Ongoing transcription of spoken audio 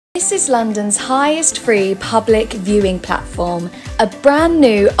This is London's highest free public viewing platform, a brand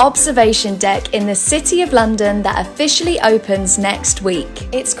new observation deck in the City of London that officially opens next week.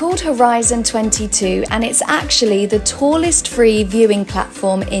 It's called Horizon 22 and it's actually the tallest free viewing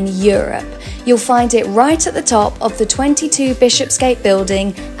platform in Europe. You'll find it right at the top of the 22 Bishopsgate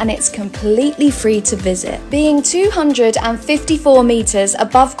Building and it's completely free to visit. Being 254 metres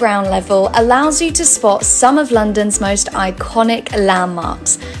above ground level allows you to spot some of London's most iconic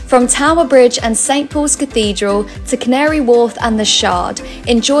landmarks. From Tower Bridge and St Paul's Cathedral to Canary Wharf and the Shard,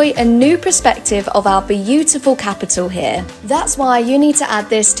 enjoy a new perspective of our beautiful capital here. That's why you need to add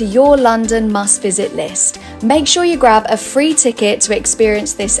this to your London must-visit list. Make sure you grab a free ticket to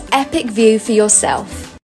experience this epic view for yourself.